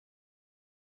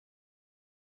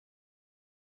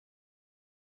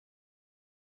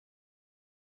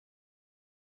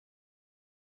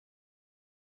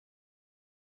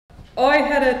I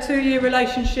had a 2-year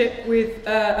relationship with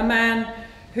a man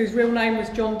whose real name was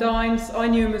John Dines. I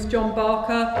knew him as John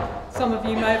Barker. Some of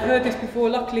you may have heard this before.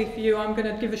 Luckily for you, I'm going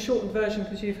to give a shortened version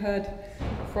because you've heard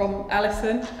from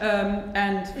Alison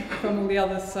and from all the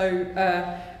others, so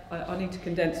I need to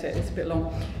condense it. It's a bit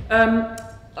long.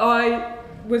 I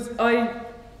was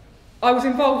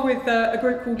involved with a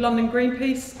group called London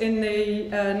Greenpeace in the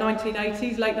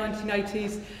 1980s, late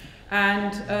 1980s,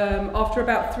 and after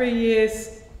about 3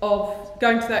 years of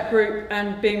going to that group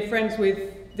and being friends with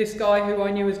this guy who I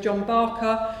knew as John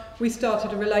Barker, we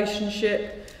started a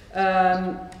relationship,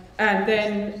 and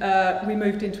then we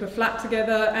moved into a flat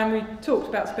together, and we talked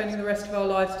about spending the rest of our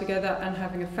lives together and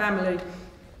having a family.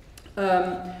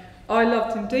 I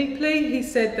loved him deeply. He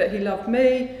said that he loved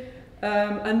me,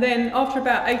 and then after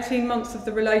about 18 months of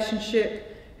the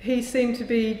relationship, he seemed to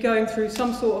be going through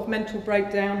some sort of mental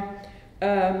breakdown,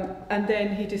 and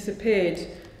then he disappeared.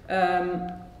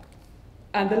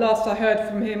 And the last I heard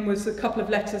from him was a couple of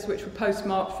letters which were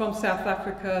postmarked from South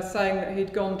Africa saying that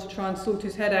he'd gone to try and sort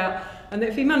his head out, and that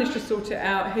if he managed to sort it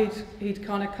out, he'd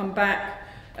kind of come back,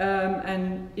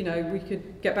 and you know, we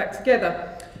could get back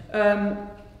together.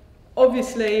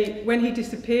 Obviously, when he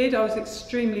disappeared, I was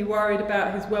extremely worried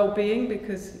about his well-being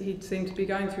because he seemed to be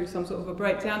going through some sort of a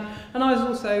breakdown, and I was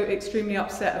also extremely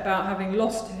upset about having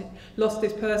lost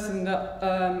this person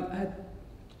that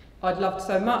I'd loved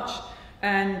so much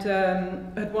and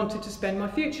had wanted to spend my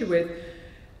future with.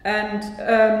 And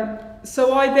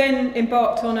so I then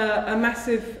embarked on a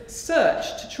massive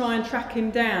search to try and track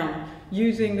him down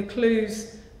using the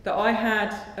clues that I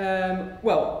had,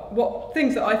 what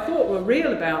things that I thought were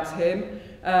real about him,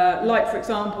 like for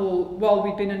example, while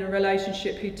we'd been in a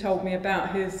relationship, he told me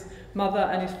about his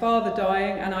mother and his father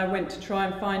dying, and I went to try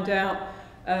and find out,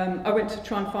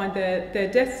 their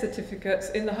death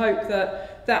certificates in the hope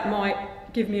that that might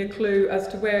give me a clue as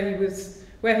to where he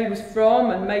was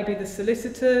from, and maybe the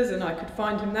solicitors, and I could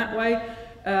find him that way,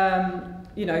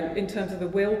 you know, in terms of the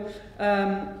will.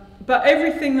 But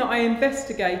everything that I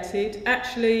investigated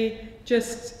actually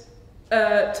just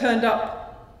turned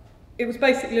up. It was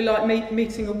basically like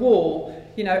meeting a wall.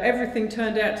 You know, everything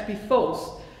turned out to be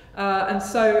false. And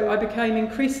so I became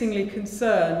increasingly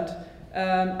concerned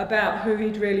about who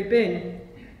he'd really been.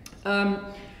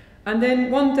 And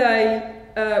then one day,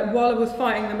 while I was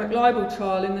fighting the McLibel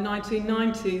trial in the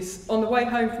 1990s, on the way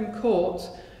home from court,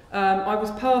 I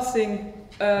was passing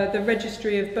the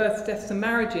registry of births, deaths and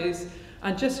marriages,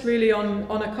 and just really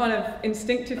on a kind of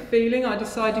instinctive feeling, I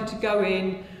decided to go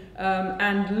in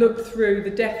and look through the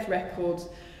death records.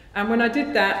 And when I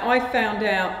did that, I found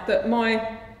out that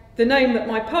the name that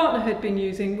my partner had been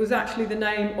using was actually the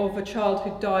name of a child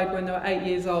who died when they were 8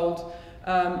 years old.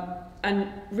 And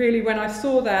really, when I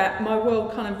saw that, my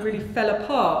world kind of really fell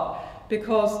apart,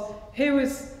 because here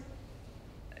was,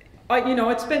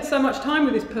 I'd spent so much time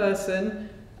with this person,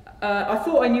 I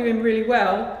thought I knew him really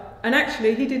well, and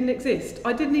actually he didn't exist.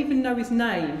 I didn't even know his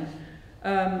name.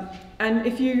 And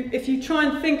if you try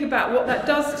and think about what that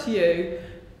does to you,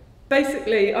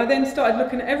 basically I then started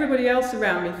looking at everybody else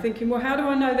around me thinking, well, how do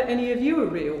I know that any of you are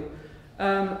real?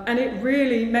 And it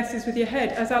really messes with your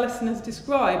head, as Alison has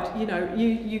described. You know,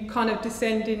 you kind of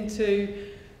descend into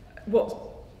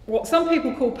what some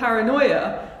people call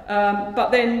paranoia,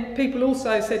 but then people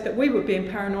also said that we were being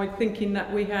paranoid, thinking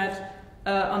that we had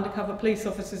undercover police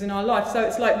officers in our life. So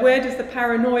it's like, where does the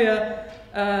paranoia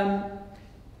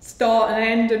start and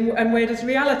end, and where does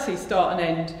reality start and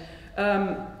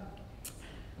end?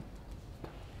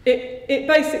 It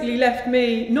basically left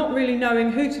me not really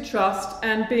knowing who to trust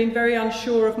and being very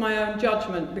unsure of my own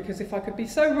judgment, because if I could be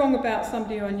so wrong about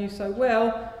somebody who I knew so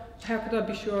well, how could I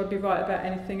be sure I'd be right about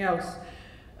anything else?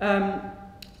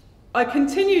 I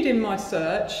continued in my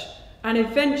search, and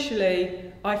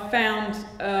eventually I found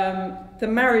the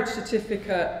marriage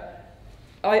certificate.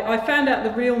 I found out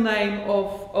the real name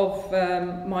of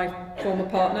my former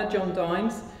partner, John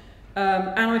Dines,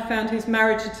 and I found his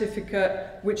marriage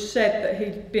certificate, which said that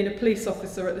he'd been a police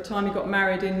officer at the time he got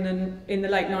married in the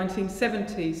late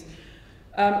 1970s.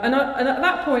 And at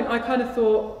that point, I kind of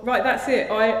thought, right, that's it.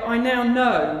 I now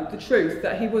know the truth,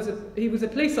 that he was a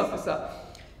police officer.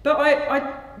 But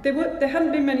there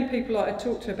hadn't been many people I had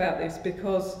talked to about this,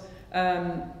 because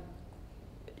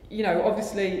you know,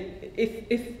 obviously,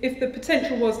 if the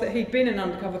potential was that he'd been an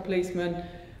undercover policeman,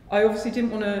 I obviously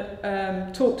didn't want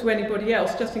to talk to anybody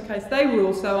else, just in case they were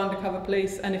also undercover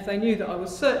police, and if they knew that I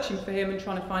was searching for him and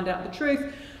trying to find out the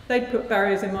truth, they'd put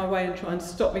barriers in my way and try and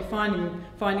stop me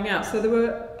finding out. So there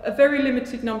were a very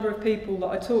limited number of people that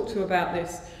I talked to about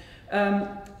this.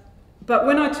 But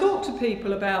when I talked to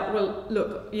people about, well,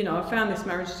 look, you know, I found this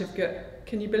marriage certificate,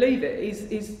 can you believe it?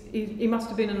 He must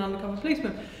have been an undercover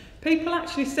policeman. People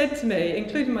actually said to me,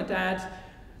 including my dad,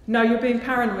 no, you're being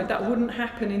paranoid, that wouldn't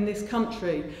happen in this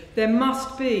country. There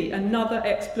must be another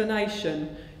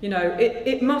explanation. You know,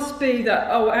 it must be that,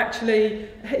 oh, actually,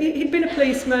 he'd been a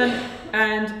policeman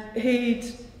and he'd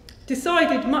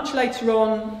decided much later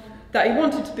on that he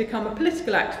wanted to become a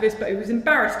political activist, but he was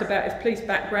embarrassed about his police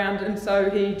background, and so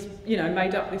he'd, you know,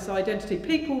 made up this identity.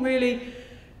 People really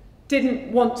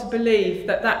didn't want to believe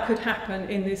that that could happen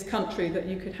in this country, that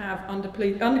you could have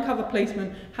undercover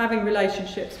policemen having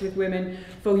relationships with women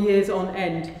for years on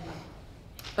end.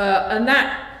 And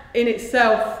that in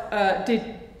itself did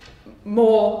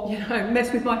more, you know,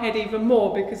 mess with my head even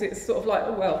more, because it's sort of like,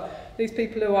 oh well, these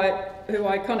people who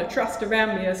I kind of trust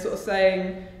around me are sort of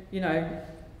saying, you know,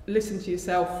 listen to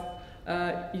yourself,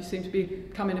 you seem to be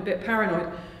becoming a bit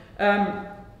paranoid.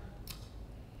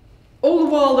 All the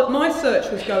while that my search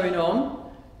was going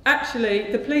on,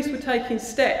 actually the police were taking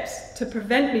steps to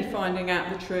prevent me finding out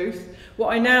the truth.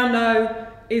 What I now know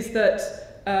is that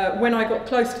when I got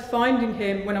close to finding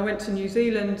him, when I went to New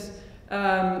Zealand,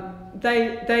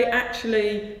 they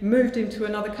actually moved him to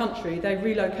another country. They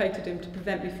relocated him to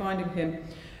prevent me finding him.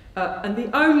 And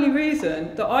the only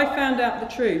reason that I found out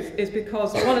the truth is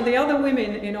because one of the other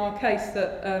women in our case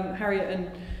that Harriet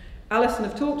and Alison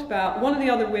have talked about, one of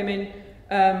the other women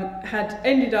had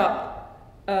ended up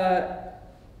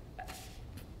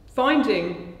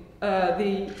finding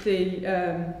the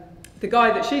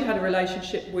guy that she'd had a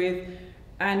relationship with,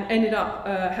 and ended up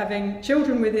having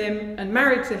children with him and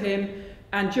married to him.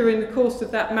 And during the course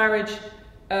of that marriage,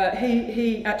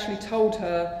 he actually told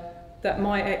her that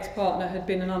my ex-partner had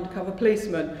been an undercover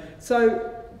policeman.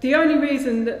 So the only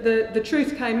reason that the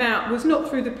truth came out was not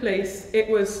through the police, it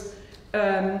was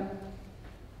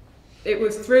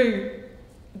through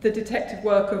the detective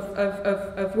work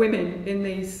of women in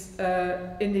these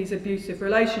abusive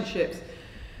relationships.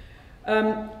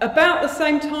 About the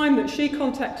same time that she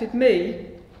contacted me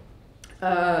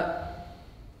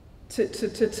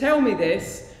to tell me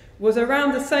this was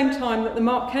around the same time that the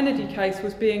Mark Kennedy case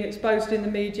was being exposed in the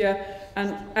media,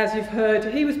 and as you've heard,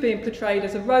 he was being portrayed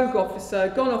as a rogue officer,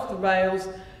 gone off the rails,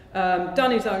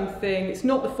 done his own thing. It's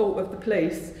not the fault of the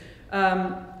police,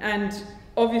 and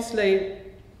obviously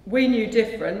we knew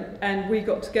different, and we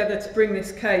got together to bring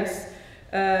this case.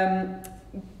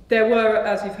 There were,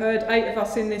 as you've heard, 8 of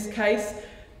us in this case.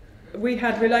 We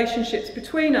had relationships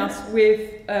between us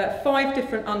with 5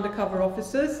 different undercover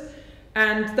officers,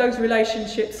 and those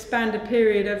relationships spanned a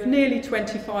period of nearly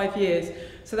 25 years.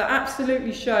 So that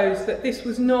absolutely shows that this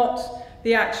was not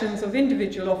the actions of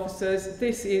individual officers,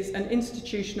 this is an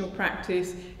institutional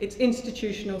practice, it's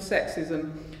institutional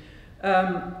sexism.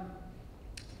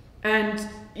 And,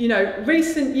 you know,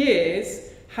 recent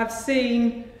years have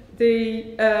seen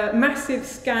the massive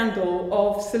scandal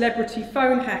of celebrity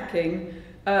phone hacking,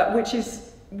 which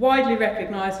is widely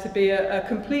recognised to be a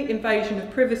complete invasion of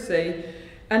privacy.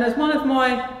 And as one of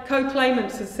my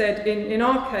co-claimants has said in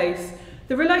our case,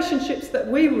 the relationships that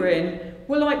we were in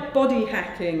were like body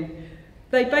hacking.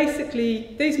 They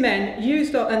basically, these men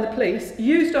used our, and the police,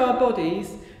 used our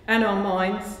bodies and our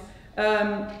minds.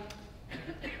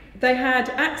 They had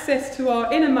access to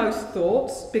our innermost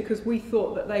thoughts because we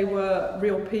thought that they were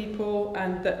real people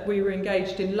and that we were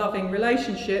engaged in loving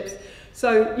relationships.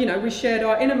 So, you know, we shared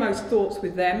our innermost thoughts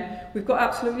with them. We've got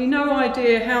absolutely no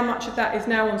idea how much of that is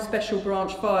now on special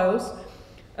branch files.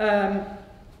 The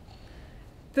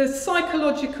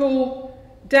psychological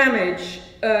damage,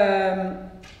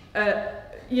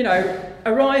 you know,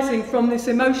 arising from this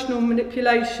emotional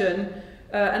manipulation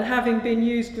and having been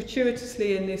used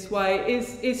gratuitously in this way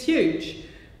is huge.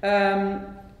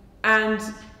 And,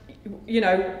 you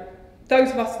know,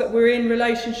 those of us that were in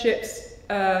relationships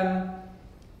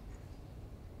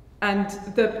and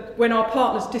when our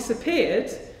partners disappeared,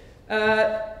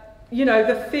 you know,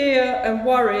 the fear and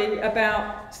worry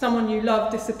about someone you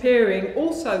love disappearing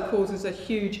also causes a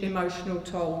huge emotional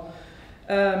toll.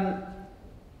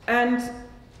 And,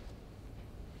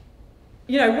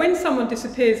 you know, when someone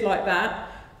disappears like that,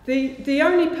 the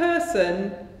only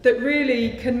person that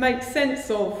really can make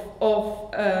sense of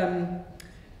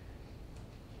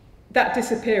that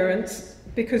disappearance,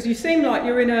 because you seem like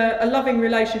you're in a loving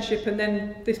relationship and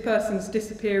then this person's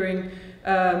disappearing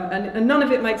and none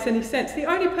of it makes any sense. The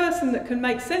only person that can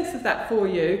make sense of that for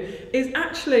you is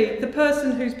actually the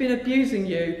person who's been abusing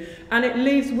you, and it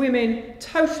leaves women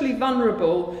totally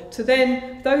vulnerable to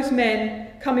then those men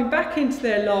coming back into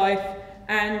their life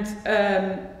and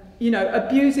you know,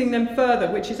 abusing them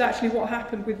further, which is actually what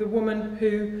happened with the woman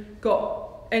who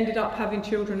ended up having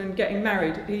children and getting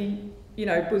married. He, you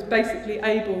know, was basically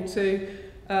able to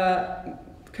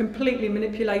completely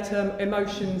manipulate her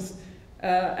emotions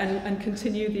and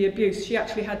continue the abuse. She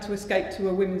actually had to escape to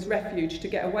a women's refuge to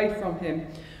get away from him.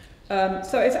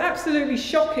 So it's absolutely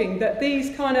shocking that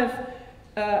these kind of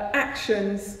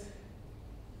actions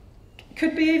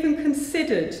could be even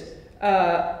considered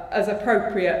as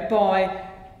appropriate by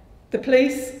the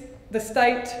police, the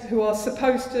state, who are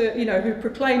supposed to, who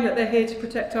proclaim that they're here to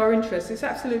protect our interests. It's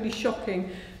absolutely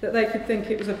shocking that they could think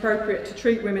it was appropriate to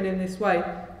treat women in this way.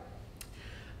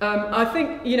 I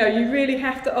think, you really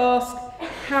have to ask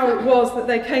how it was that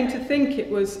they came to think it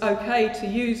was okay to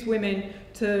use women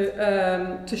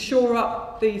to shore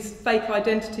up these fake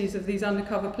identities of these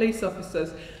undercover police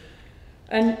officers.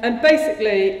 And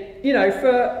basically,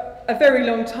 for a very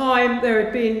long time there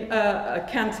had been a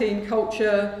canteen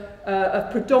culture of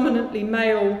predominantly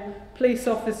male police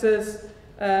officers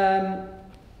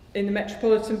in the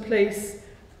Metropolitan Police.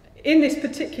 In this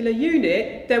particular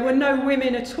unit, there were no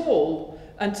women at all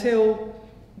until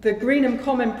the Greenham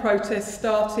Common protest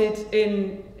started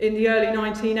in the early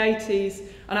 1980s,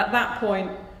 and at that point,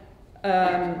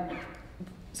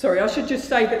 sorry, I should just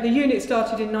say that the unit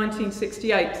started in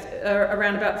 1968,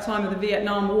 around about the time of the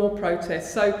Vietnam War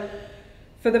protests. So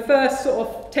for the first sort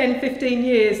of 10, 15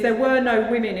 years, there were no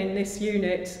women in this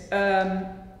unit.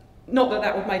 Not that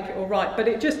that would make it all right, but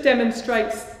it just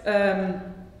demonstrates,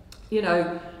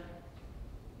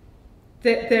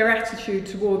 their attitude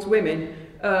towards women,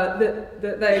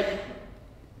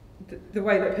 the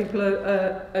way that people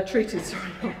are treated. Sorry,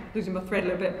 I'm losing my thread a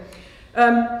little bit.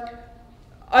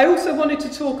 I also wanted to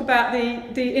talk about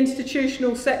the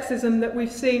institutional sexism that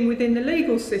we've seen within the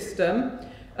legal system.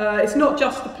 It's not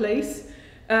just the police.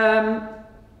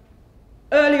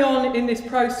 Early on in this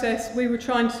process, we were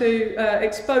trying to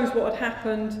expose what had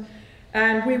happened,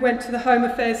 and we went to the Home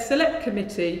Affairs Select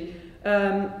Committee.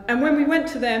 And when we went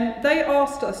to them, they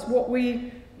asked us what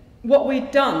we'd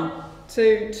done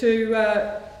to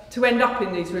end up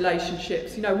in these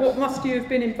relationships. What must you have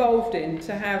been involved in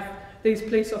to have these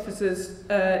police officers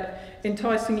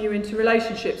enticing you into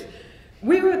relationships?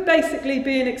 We were basically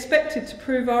being expected to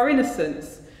prove our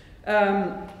innocence.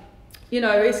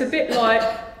 It's a bit like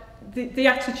the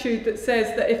attitude that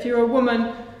says that if you're a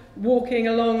woman walking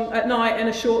along at night in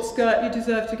a short skirt, you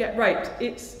deserve to get raped.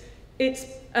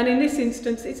 And in this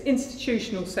instance, it's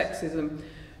institutional sexism.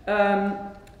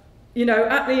 At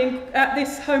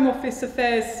this Home Affairs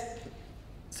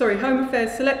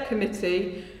Select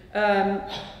Committee,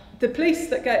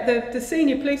 the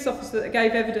senior police officer that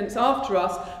gave evidence after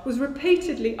us was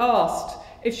repeatedly asked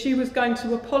if she was going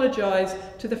to apologise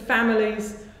to the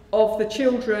families of the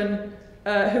children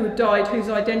who had died, whose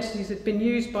identities had been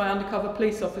used by undercover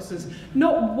police officers.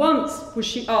 Not once was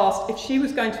she asked if she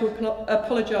was going to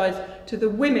apologise to the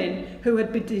women who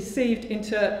had been deceived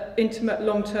into intimate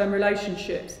long-term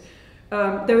relationships.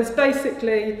 There was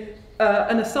basically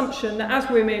an assumption that as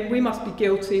women we must be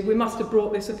guilty, we must have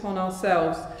brought this upon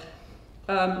ourselves.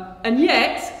 And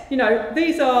yet,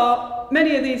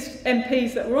 many of these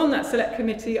MPs that were on that select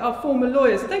committee are former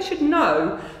lawyers. They should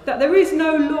know that there is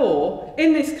no law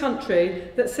in this country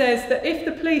that says that if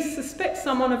the police suspect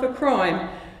someone of a crime,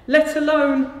 let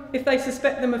alone if they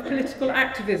suspect them of political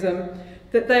activism,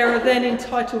 that they are then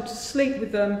entitled to sleep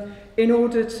with them in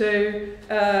order to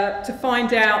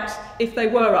find out if they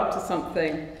were up to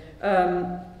something.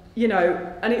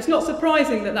 And it's not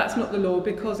surprising that that's not the law,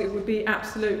 because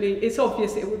it's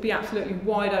obvious it would be absolutely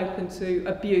wide open to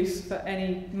abuse for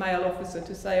any male officer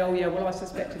to say, oh yeah, well I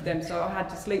suspected them, so I had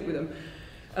to sleep with them.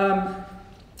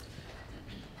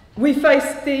 We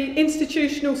faced the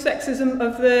institutional sexism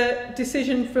of the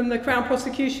decision from the Crown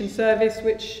Prosecution Service,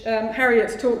 which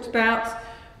Harriet's talked about,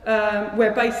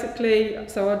 where basically,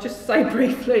 so I'll just say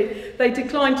briefly, they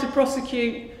declined to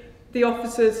prosecute the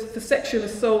officers for sexual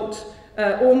assault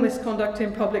or misconduct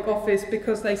in public office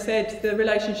because they said the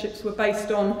relationships were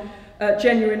based on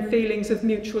genuine feelings of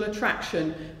mutual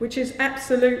attraction, which is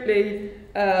absolutely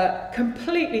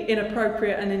completely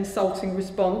inappropriate and insulting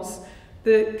response.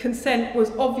 The consent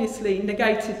was obviously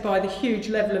negated by the huge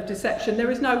level of deception. There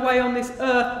is no way on this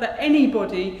earth that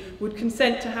anybody would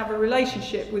consent to have a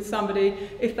relationship with somebody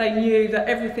if they knew that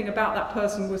everything about that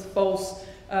person was false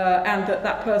and that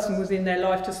that person was in their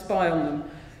life to spy on them.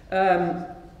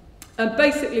 And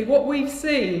basically what we've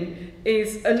seen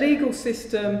is a legal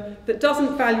system that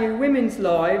doesn't value women's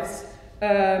lives,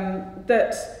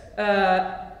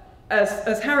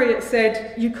 as Harriet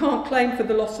said, you can't claim for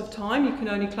the loss of time, you can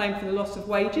only claim for the loss of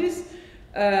wages.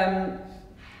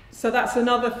 So that's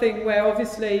another thing where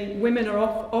obviously women are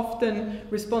often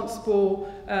responsible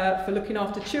for looking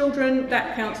after children,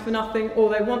 that counts for nothing, or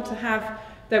they want to have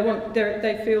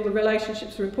they feel the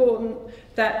relationships are important,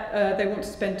 that they want to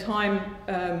spend time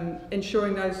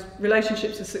ensuring those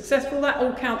relationships are successful. That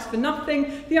all counts for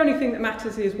nothing. The only thing that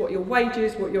matters is what your wage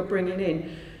is, what you're bringing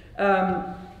in.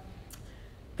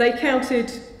 They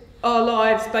counted our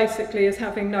lives basically as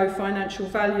having no financial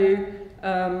value,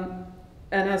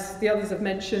 and as the others have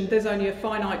mentioned, there's only a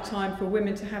finite time for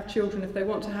women to have children if they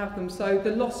want to have them, so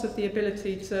the loss of the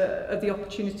ability of the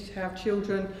opportunity to have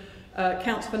children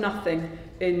counts for nothing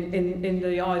in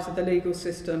the eyes of the legal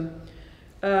system.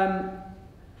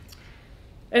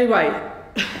 Anyway,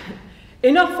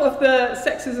 enough of the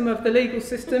sexism of the legal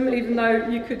system, even though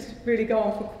you could really go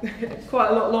on for quite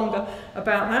a lot longer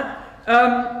about that.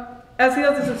 As the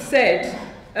others have said,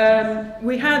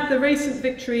 we had the recent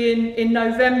victory in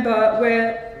November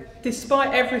where,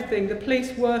 despite everything, the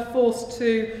police were forced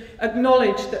to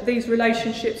acknowledge that these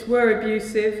relationships were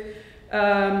abusive,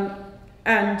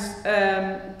 and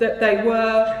that they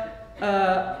were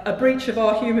a breach of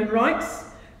our human rights,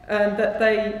 and that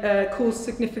they caused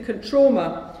significant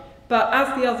trauma. But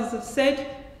as the others have said,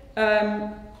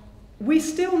 we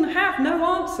still have no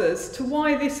answers to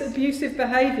why this abusive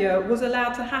behaviour was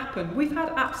allowed to happen. We've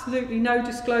had absolutely no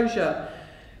disclosure.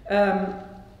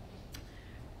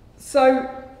 So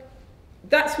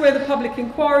that's where the public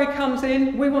inquiry comes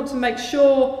in. We want to make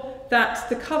sure that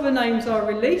the cover names are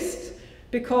released,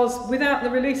 because without the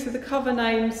release of the cover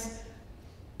names,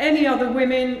 any other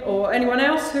women or anyone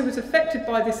else who was affected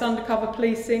by this undercover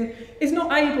policing is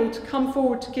not able to come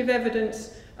forward to give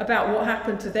evidence about what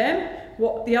happened to them,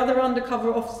 what the other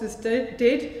undercover officers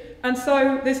did, and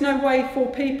so there's no way for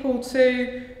people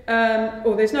to,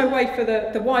 or there's no way for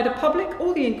the wider public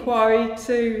or the inquiry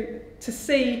to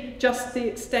see just the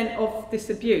extent of this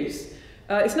abuse.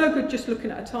 It's no good just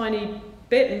looking at a tiny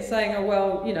bit and saying, oh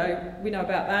well, you know, we know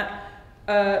about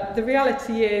that. The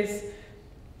reality is,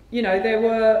 you know, there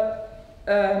were,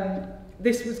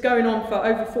 this was going on for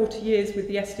over 40 years with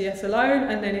the SDS alone,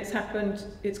 and then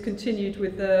it's continued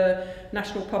with the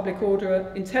National Public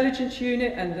Order Intelligence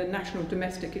Unit and the National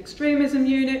Domestic Extremism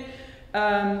Unit.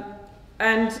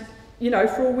 And, you know,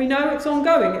 for all we know, it's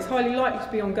ongoing. It's highly likely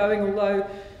to be ongoing, although,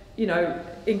 you know,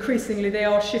 increasingly they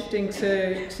are shifting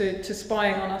to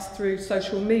spying on us through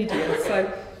social media.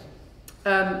 So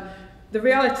the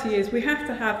reality is we have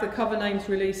to have the cover names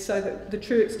released so that the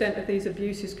true extent of these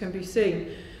abuses can be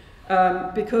seen.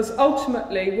 Because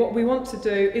ultimately what we want to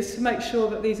do is to make sure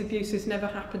that these abuses never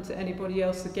happen to anybody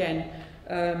else again.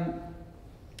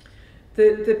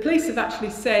 The police have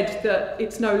actually said that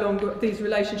it's no longer, these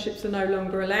relationships are no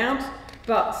longer allowed,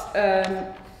 but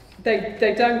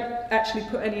they don't actually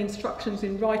put any instructions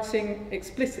in writing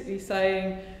explicitly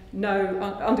saying no,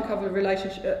 undercover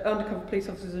police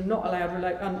officers are not allowed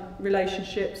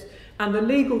relationships, and the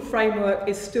legal framework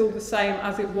is still the same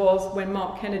as it was when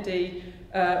Mark Kennedy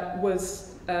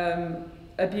was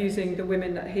abusing the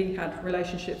women that he had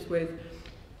relationships with.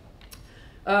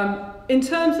 In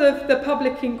terms of the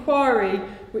public inquiry,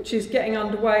 which is getting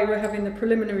underway, we're having the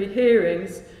preliminary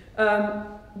hearings.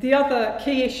 The other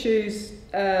key issues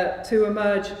to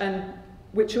emerge, and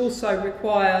which also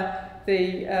require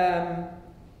the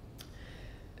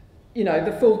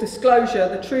the full disclosure,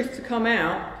 the truth to come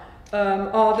out,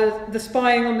 are the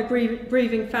spying on the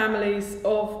grieving families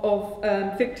of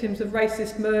victims of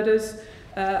racist murders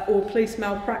or police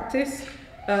malpractice,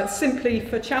 simply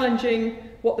for challenging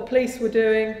what the police were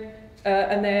doing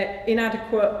and their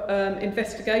inadequate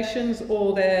investigations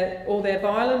or their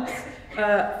violence.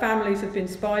 Families have been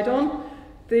spied on.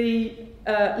 The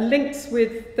links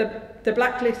with the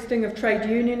blacklisting of trade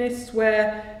unionists,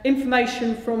 where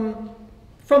information from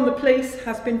the police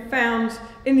has been found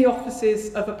in the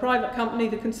offices of a private company,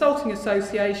 the Consulting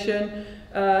Association,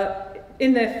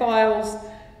 in their files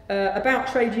about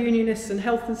trade unionists and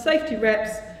health and safety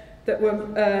reps that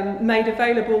were made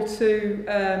available to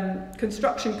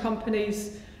construction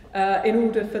companies in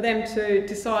order for them to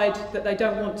decide that they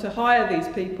don't want to hire these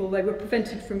people. They were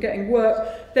prevented from getting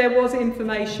work. There was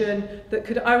information that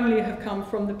could only have come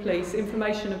from the police,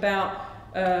 information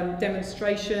about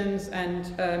demonstrations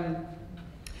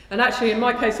and actually in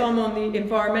my case I'm on the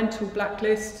environmental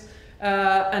blacklist,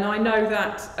 and I know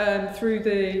that through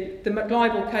the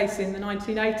McLibel case in the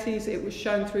 1980s, it was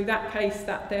shown through that case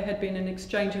that there had been an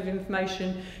exchange of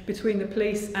information between the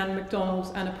police and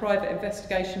McDonald's and a private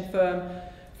investigation firm,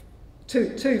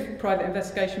 two private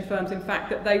investigation firms in fact,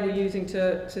 that they were using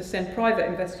to send private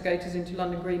investigators into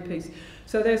London Greenpeace.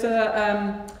 So there's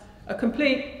a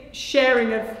complete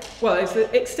sharing of, well, it's an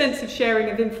extensive sharing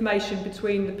of information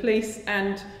between the police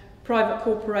and private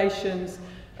corporations,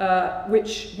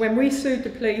 which when we sued the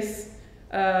police,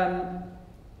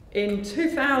 In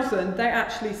 2000, they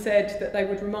actually said that they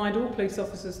would remind all police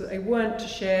officers that they weren't to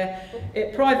share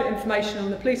private information on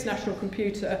the police national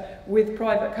computer with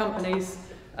private companies,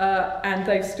 and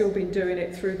they've still been doing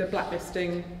it through the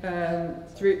blacklisting,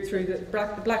 through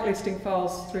the blacklisting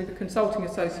files through the Consulting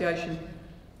Association.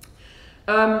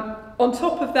 On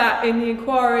top of that, in the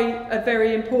inquiry, a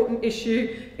very important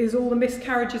issue is all the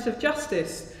miscarriages of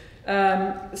justice.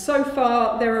 So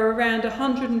far, there are around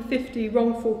 150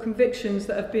 wrongful convictions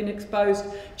that have been exposed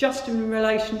just in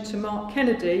relation to Mark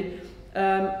Kennedy,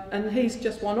 and he's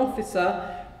just one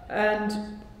officer.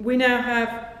 And we now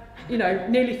have, you know,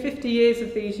 nearly 50 years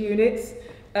of these units.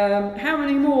 How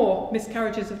many more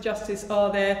miscarriages of justice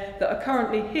are there that are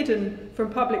currently hidden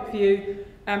from public view,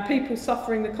 and people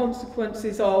suffering the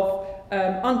consequences of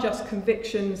unjust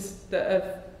convictions that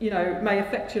have, you know, may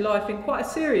affect your life in quite a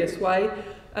serious way?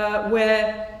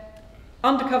 Where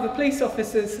undercover police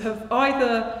officers have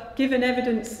either given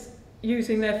evidence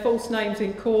using their false names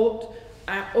in court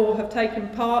or have taken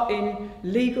part in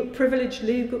privileged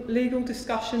legal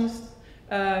discussions,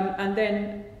 and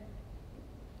then,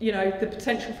 you know, the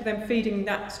potential for them feeding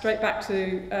that straight back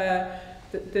to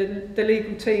the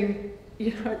legal team,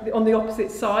 you know, on the opposite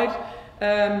side.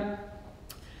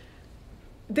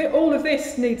 All of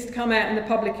this needs to come out in the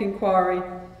public inquiry.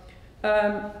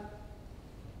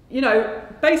 You know,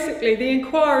 basically the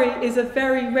inquiry is a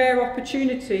very rare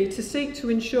opportunity to seek to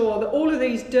ensure that all of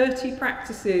these dirty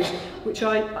practices which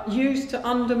are used to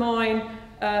undermine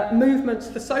movements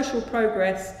for social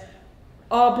progress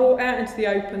are brought out into the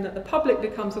open, that the public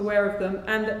becomes aware of them,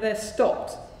 and that they're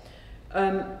stopped.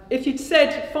 If you'd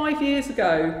said 5 years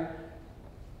ago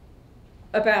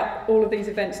about all of these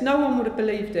events, no one would have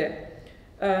believed it.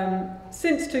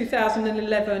 Since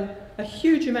 2011, a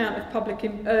huge amount of public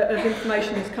of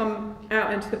information has come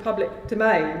out into the public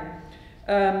domain,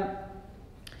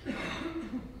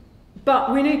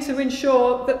 but we need to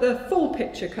ensure that the full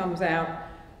picture comes out.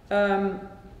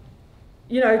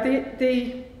 You know,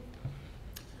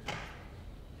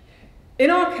 in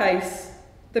our case,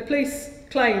 the police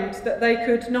claimed that they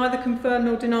could neither confirm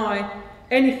nor deny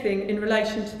anything in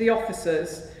relation to the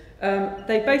officers.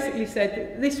 They basically said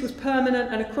that this was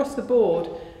permanent and across the board,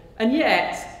 and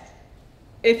yet,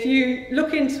 if you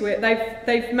look into it,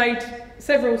 they've made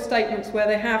several statements where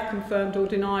they have confirmed or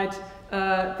denied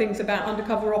things about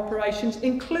undercover operations,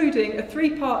 including a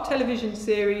 3-part television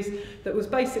series that was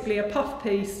basically a puff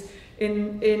piece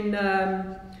in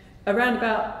around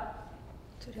about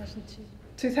 2002.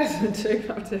 2002.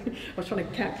 I was trying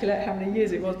to calculate how many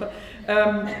years it was, but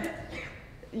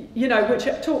you know, which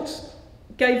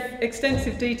gave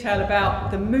extensive detail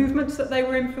about the movements that they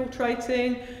were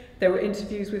infiltrating. There were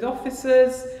interviews with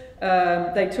officers,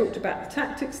 they talked about the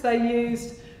tactics they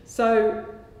used. So,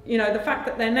 you know, the fact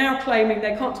that they're now claiming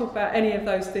they can't talk about any of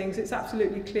those things, it's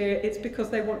absolutely clear it's because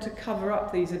they want to cover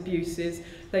up these abuses.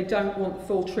 They don't want the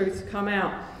full truth to come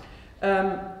out.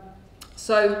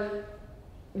 So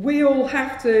we all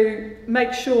have to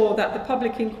make sure that the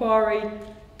public inquiry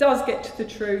does get to the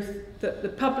truth, that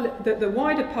the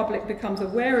wider public becomes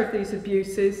aware of these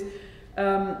abuses.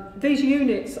 These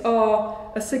units are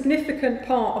a significant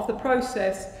part of the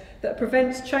process that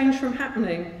prevents change from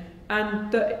happening, and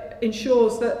that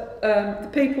ensures that the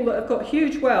people that have got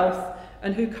huge wealth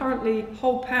and who currently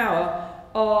hold power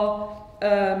are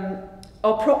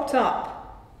propped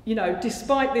up, you know,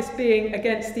 despite this being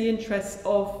against the interests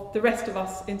of the rest of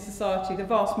us in society, the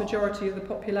vast majority of the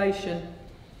population.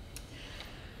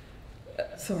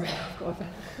 Sorry, I've got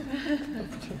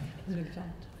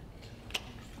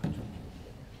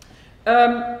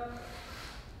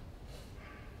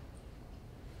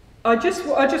I just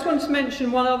wanted to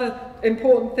mention one other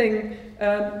important thing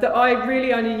that I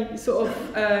really only sort of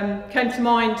came to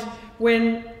mind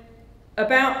when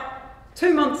about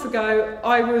 2 months ago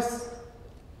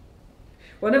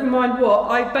well, never mind what,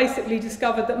 I basically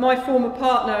discovered that my former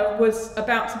partner was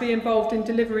about to be involved in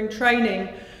delivering training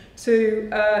to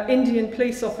Indian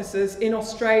police officers in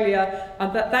Australia,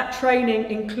 and that training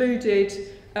included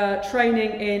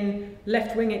training in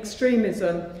left-wing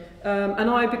extremism. And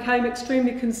I became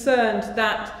extremely concerned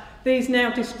that these now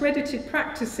discredited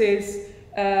practices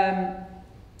that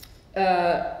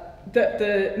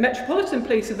the Metropolitan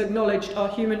Police have acknowledged are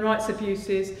human rights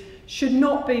abuses should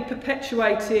not be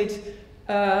perpetuated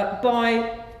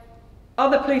by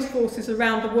other police forces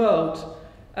around the world.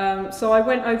 So I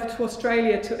went over to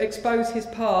Australia to expose his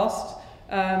past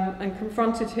and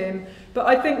confronted him. But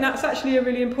I think that's actually a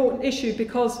really important issue,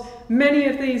 because many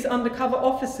of these undercover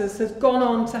officers have gone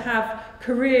on to have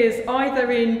careers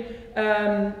either in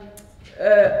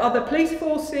other police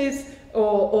forces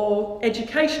or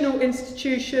educational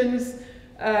institutions,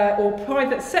 or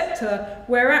private sector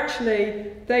where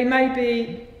actually they may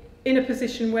be in a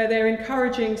position where they're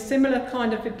encouraging similar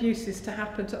kind of abuses to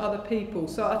happen to other people.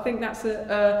 So I think that's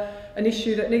an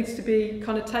issue that needs to be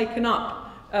kind of taken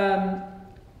up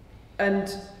and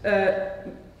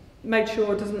made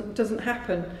sure doesn't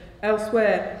happen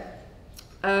elsewhere.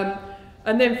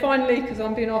 And then finally, because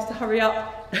I'm being asked to hurry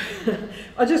up,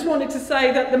 I just wanted to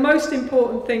say that the most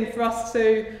important thing for us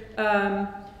to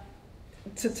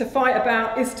fight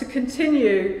about is to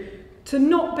continue to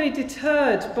not be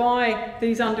deterred by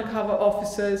these undercover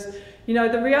officers. You know,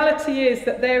 the reality is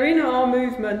that they're in our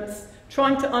movements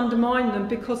trying to undermine them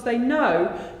because they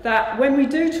know that when we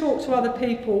do talk to other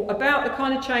people about the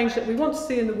kind of change that we want to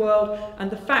see in the world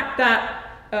and the fact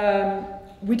that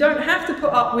we don't have to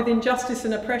put up with injustice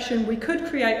and oppression, we could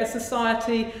create a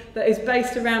society that is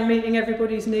based around meeting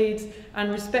everybody's needs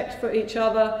and respect for each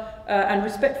other and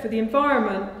respect for the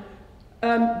environment.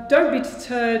 Don't be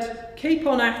deterred, keep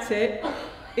on at it.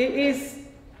 It is,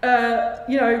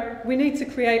 you know, we need to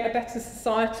create a better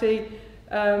society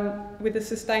with a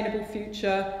sustainable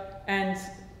future and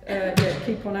yeah,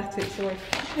 keep on at it, sorry.